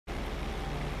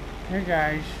Hey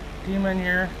guys, Demon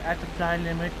here at the fly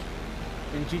limit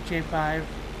in GTA 5.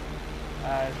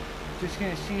 Uh, just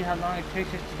gonna see how long it takes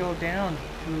us to go down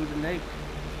to the lake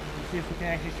and see if we can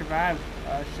actually survive.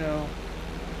 So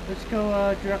let's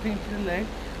go directly into the lake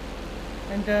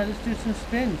and let's do some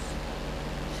spins.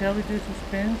 Shall we do some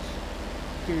spins?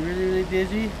 Get really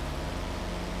dizzy.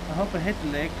 I hope I hit the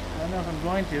lake. I don't know if I'm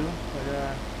going to,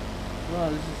 but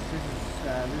well, this is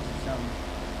something.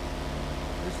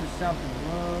 This is something.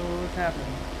 Whoa, what's happening?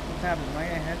 What's happening? Am I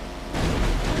gonna hit?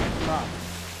 Stop.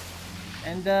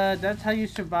 And that's how you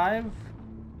survive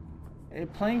a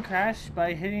plane crash,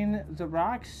 by hitting the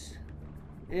rocks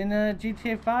in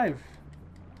GTA 5.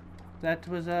 That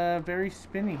was very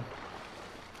spinny.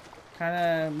 Kind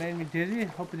of made me dizzy.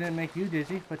 Hope it didn't make you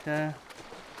dizzy, but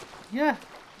yeah.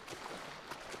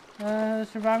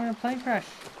 Surviving a plane crash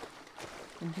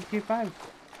in GTA 5.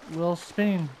 While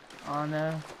spinning on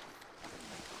a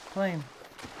plane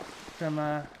from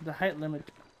the height limit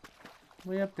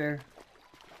way up there.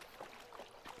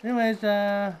 Anyways,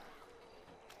 that's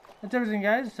everything,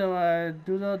 guys. So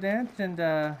do a little dance and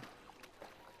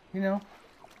you know,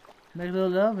 make a little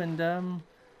love and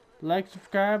like,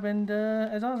 subscribe, and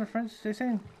as always, my friends, stay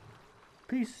sane.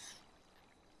 Peace.